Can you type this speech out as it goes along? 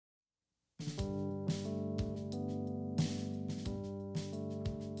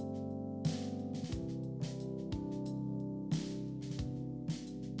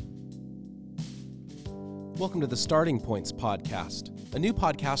Welcome to the Starting Points podcast, a new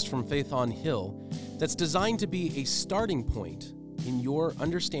podcast from Faith on Hill that's designed to be a starting point in your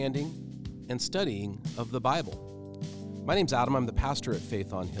understanding and studying of the Bible. My name's Adam. I'm the pastor at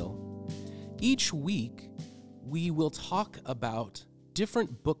Faith on Hill. Each week, we will talk about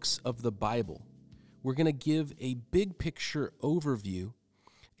different books of the Bible. We're going to give a big picture overview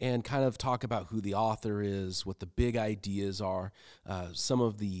and kind of talk about who the author is, what the big ideas are, some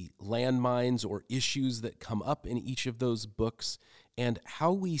of the landmines or issues that come up in each of those books, and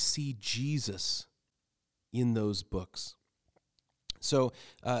how we see Jesus in those books. So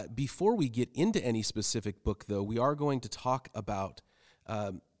before we get into any specific book, though, we are going to talk about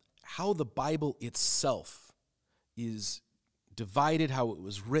how the Bible itself is divided, how it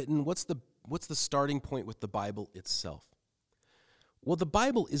was written. What's the starting point with the Bible itself? Well, the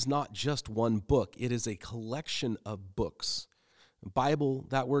Bible is not just one book. It is a collection of books. Bible,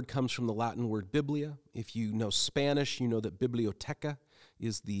 that word comes from the Latin word biblia. If you know Spanish, you know that biblioteca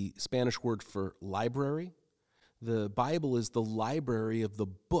is the Spanish word for library. The Bible is the library of the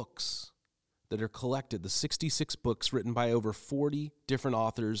books that are collected, the 66 books written by over 40 different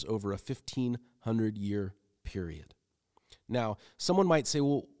authors over a 1,500-year period. Now, someone might say,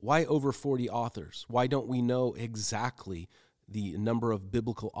 well, why over 40 authors? Why don't we know exactly the number of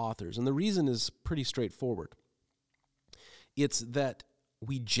biblical authors? And the reason is pretty straightforward. It's that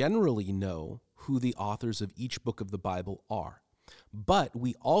we generally know who the authors of each book of the Bible are. But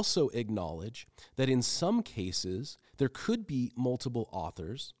we also acknowledge that in some cases, there could be multiple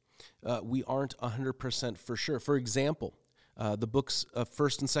authors. We aren't 100% for sure. For example, the books of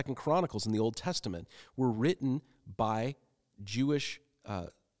 1st and 2nd Chronicles in the Old Testament were written by Jewish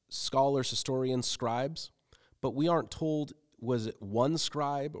scholars, historians, scribes, but we aren't told, was it one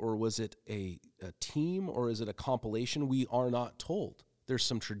scribe, or was it a team, or is it a compilation? We are not told. There's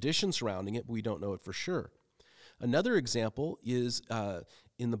some tradition surrounding it, but we don't know it for sure. Another example is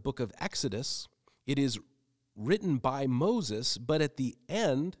in the book of Exodus. It is written by Moses, but at the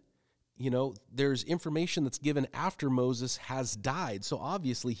end, there's information that's given after Moses has died. So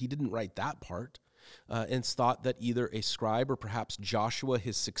obviously he didn't write that part. And it's thought that either a scribe or perhaps Joshua,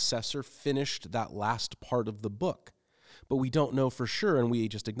 his successor, finished that last part of the book. But we don't know for sure, and we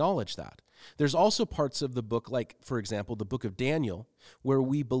just acknowledge that. There's also parts of the book, like, for example, the book of Daniel, where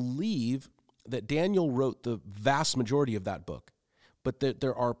we believe that Daniel wrote the vast majority of that book, but that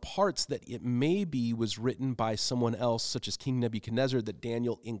there are parts that it maybe was written by someone else, such as King Nebuchadnezzar, that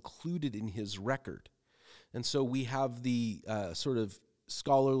Daniel included in his record. And so we have the sort of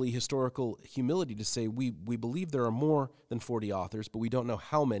scholarly historical humility to say we believe there are more than 40 authors, but we don't know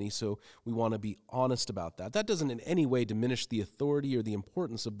how many, so we want to be honest about that. That doesn't in any way diminish the authority or the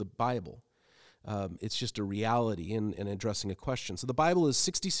importance of the Bible. It's just a reality in addressing a question. So the Bible is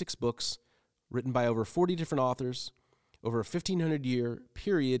 66 books written by over 40 different authors over a 1,500-year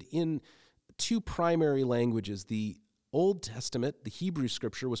period in two primary languages. The Old Testament, the Hebrew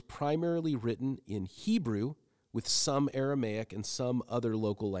Scripture, was primarily written in Hebrew, with some Aramaic and some other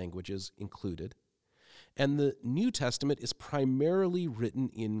local languages included. And the New Testament is primarily written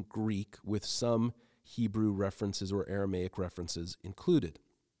in Greek with some Hebrew references or Aramaic references included.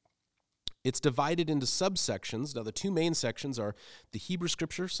 It's divided into subsections. Now, the two main sections are the Hebrew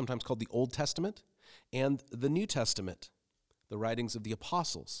Scripture, sometimes called the Old Testament, and the New Testament, the writings of the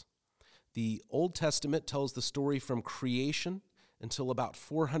apostles. The Old Testament tells the story from creation until about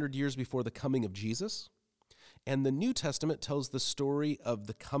 400 years before the coming of Jesus. And the New Testament tells the story of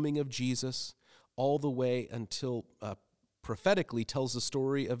the coming of Jesus all the way until prophetically tells the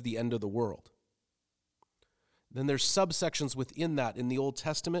story of the end of the world. Then there's subsections within that. In the Old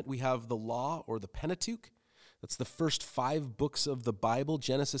Testament, we have the law or the Pentateuch. That's the first 5 books of the Bible: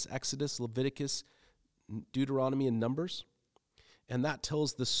 Genesis, Exodus, Leviticus, Deuteronomy, and Numbers. And that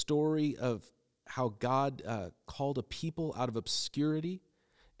tells the story of how God called a people out of obscurity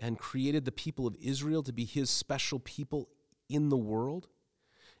and created the people of Israel to be his special people in the world,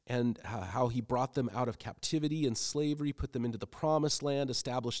 and how he brought them out of captivity and slavery, put them into the promised land,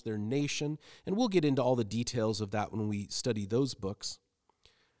 established their nation. And we'll get into all the details of that when we study those books.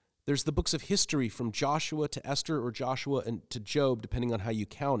 There's the books of history from Joshua to Esther, or Joshua and to Job, depending on how you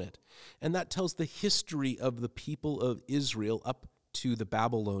count it. And that tells the history of the people of Israel up to the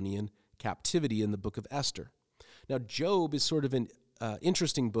Babylonian captivity in the book of Esther. Now, Job is sort of an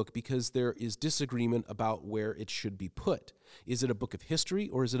interesting book because there is disagreement about where it should be put. Is it a book of history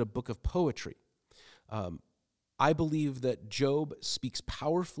or is it a book of poetry? I believe that Job speaks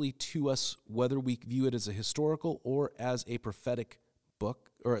powerfully to us, whether we view it as a historical or as a prophetic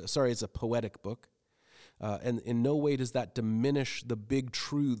book, as a poetic book. And in no way does that diminish the big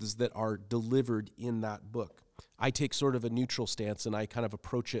truths that are delivered in that book. I take sort of a neutral stance, and I kind of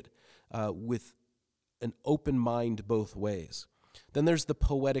approach it with an open mind both ways. Then there's the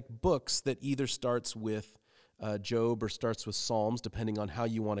poetic books that either starts with Job or starts with Psalms, depending on how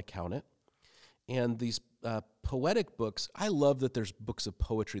you want to count it. And these poetic books, I love that there's books of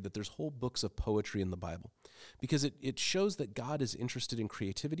poetry, that there's whole books of poetry in the Bible, because it shows that God is interested in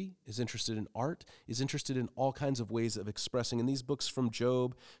creativity, is interested in art, is interested in all kinds of ways of expressing. In these books, from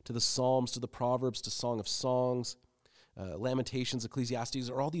Job to the Psalms to the Proverbs to Song of Songs, Lamentations, Ecclesiastes,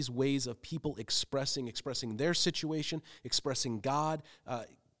 are all these ways of people expressing their situation, expressing God,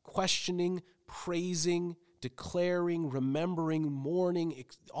 questioning, praising, declaring, remembering, mourning,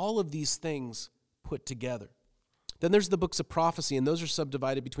 all of these things put together. Then there's the books of prophecy, and those are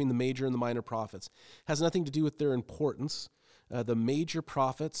subdivided between the major and the minor prophets. Has nothing to do with their importance. The major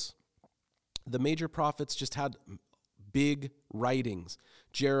prophets just had big writings.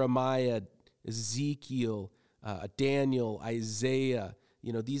 Jeremiah, Ezekiel, Daniel, Isaiah,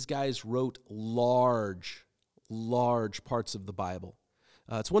 these guys wrote large parts of the Bible.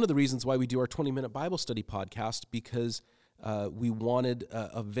 It's one of the reasons why we do our 20-minute Bible study podcast, because we wanted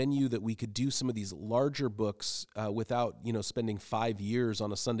a venue that we could do some of these larger books without, spending 5 years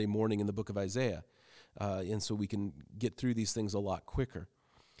on a Sunday morning in the book of Isaiah. And so we can get through these things a lot quicker.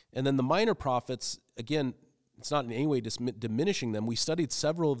 And then the minor prophets, again, it's not in any way diminishing them. We studied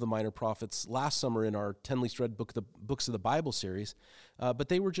several of the minor prophets last summer in our 10 Least Read Books of the Bible series, but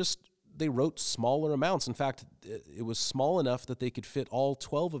they wrote smaller amounts. In fact, it was small enough that they could fit all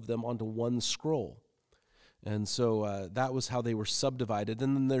 12 of them onto one scroll. And so that was how they were subdivided.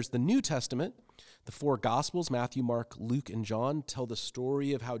 And then there's the New Testament. The four Gospels, Matthew, Mark, Luke, and John, tell the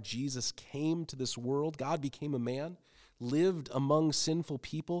story of how Jesus came to this world. God became a man, lived among sinful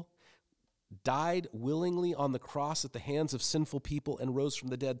people, died willingly on the cross at the hands of sinful people, and rose from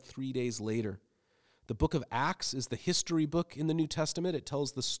the dead 3 days later. The book of Acts is the history book in the New Testament. It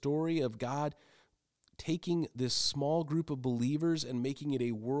tells the story of God taking this small group of believers and making it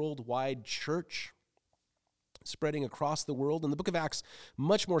a worldwide church, spreading across the world. And the book of Acts,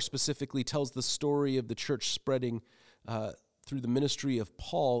 much more specifically, tells the story of the church spreading through the ministry of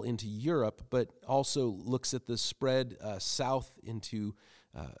Paul into Europe, but also looks at the spread south into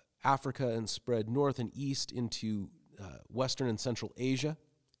Africa and spread north and east into Western and Central Asia.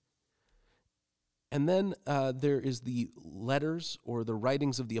 And then there is the letters or the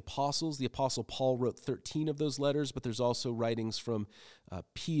writings of the apostles. The apostle Paul wrote 13 of those letters, but there's also writings from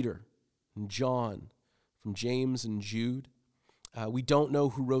Peter and John, from James and Jude. We don't know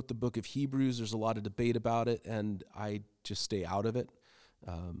who wrote the book of Hebrews. There's a lot of debate about it, and I just stay out of it.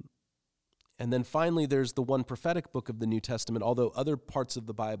 And then finally, there's the one prophetic book of the New Testament, although other parts of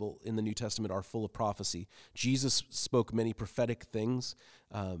the Bible in the New Testament are full of prophecy. Jesus spoke many prophetic things.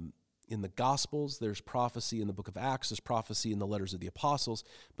 In the Gospels, there's prophecy in the book of Acts, there's prophecy in the letters of the apostles,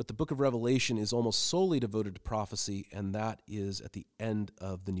 but the book of Revelation is almost solely devoted to prophecy, and that is at the end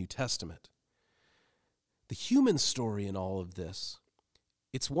of the New Testament. The human story in all of this,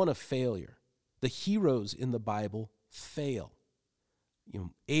 it's one of failure. The heroes in the Bible fail.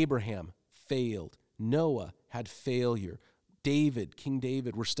 Abraham failed. Noah had failure. King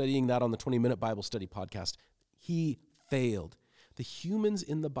David, we're studying that on the 20-minute Bible study podcast. He failed. The humans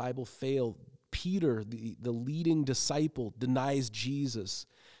in the Bible fail. Peter, the leading disciple, denies Jesus.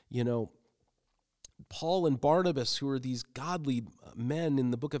 Paul and Barnabas, who are these godly men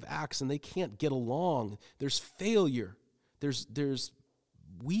in the book of Acts, and they can't get along. There's failure. There's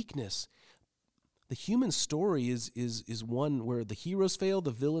weakness. The human story is one where the heroes fail,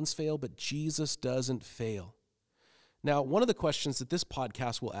 the villains fail, but Jesus doesn't fail. Now, one of the questions that this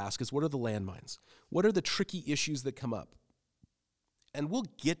podcast will ask is, what are the landmines? What are the tricky issues that come up? And we'll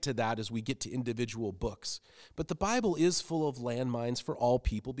get to that as we get to individual books. But the Bible is full of landmines for all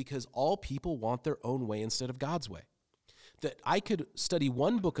people, because all people want their own way instead of God's way. That I could study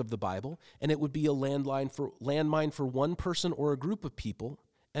one book of the Bible, and it would be a landmine for one person or a group of people,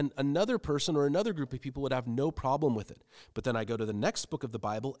 and another person or another group of people would have no problem with it. But then I go to the next book of the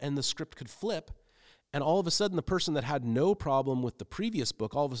Bible, and the script could flip, and all of a sudden the person that had no problem with the previous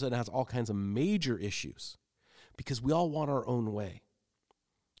book all of a sudden has all kinds of major issues, because we all want our own way.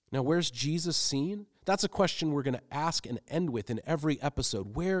 Now, where's Jesus seen? That's a question we're going to ask and end with in every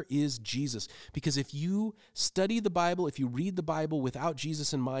episode. Where is Jesus? Because if you study the Bible, if you read the Bible without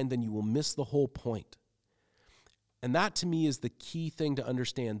Jesus in mind, then you will miss the whole point. And that, to me, is the key thing to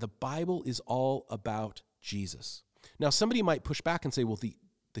understand. The Bible is all about Jesus. Now, somebody might push back and say, well, the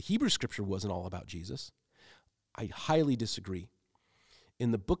Hebrew scripture wasn't all about Jesus. I highly disagree.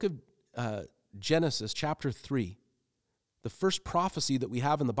 In the book of Genesis chapter 3, the first prophecy that we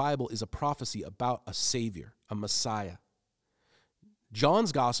have in the Bible is a prophecy about a Savior, a Messiah.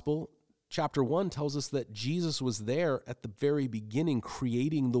 John's Gospel, chapter 1, tells us that Jesus was there at the very beginning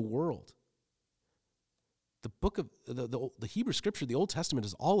creating the world. The book of the Hebrew Scripture, the Old Testament,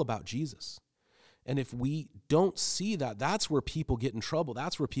 is all about Jesus. And if we don't see that, that's where people get in trouble.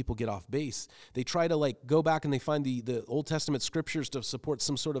 That's where people get off base. They try to go back and they find the Old Testament scriptures to support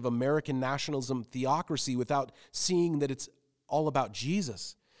some sort of American nationalism theocracy without seeing that it's all about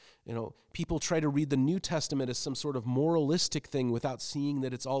Jesus. People try to read the New Testament as some sort of moralistic thing without seeing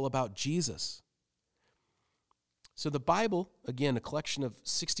that it's all about Jesus. So the Bible, again, a collection of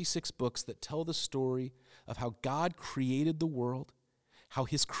 66 books that tell the story of how God created the world, how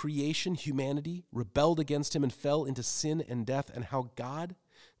his creation, humanity, rebelled against him and fell into sin and death, and how God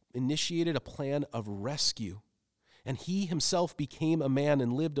initiated a plan of rescue. And he himself became a man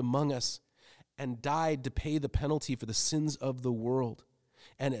and lived among us and died to pay the penalty for the sins of the world.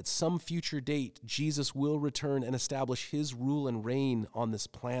 And at some future date, Jesus will return and establish his rule and reign on this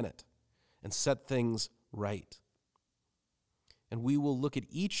planet and set things right. And we will look at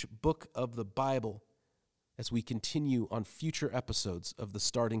each book of the Bible as we continue on future episodes of the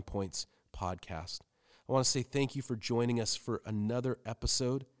Starting Points podcast. I want to say thank you for joining us for another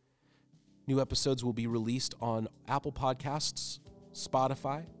episode. New episodes will be released on Apple Podcasts,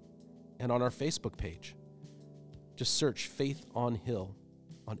 Spotify, and on our Facebook page. Just search Faith on Hill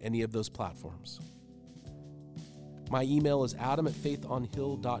on any of those platforms. My email is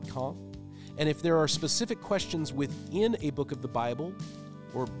adam@faithonhill.com. And if there are specific questions within a book of the Bible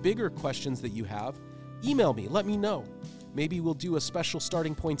or bigger questions that you have, email me, let me know. Maybe we'll do a special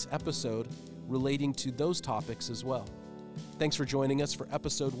Starting Points episode relating to those topics as well. Thanks for joining us for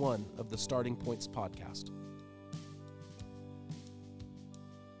episode 1 of the Starting Points podcast.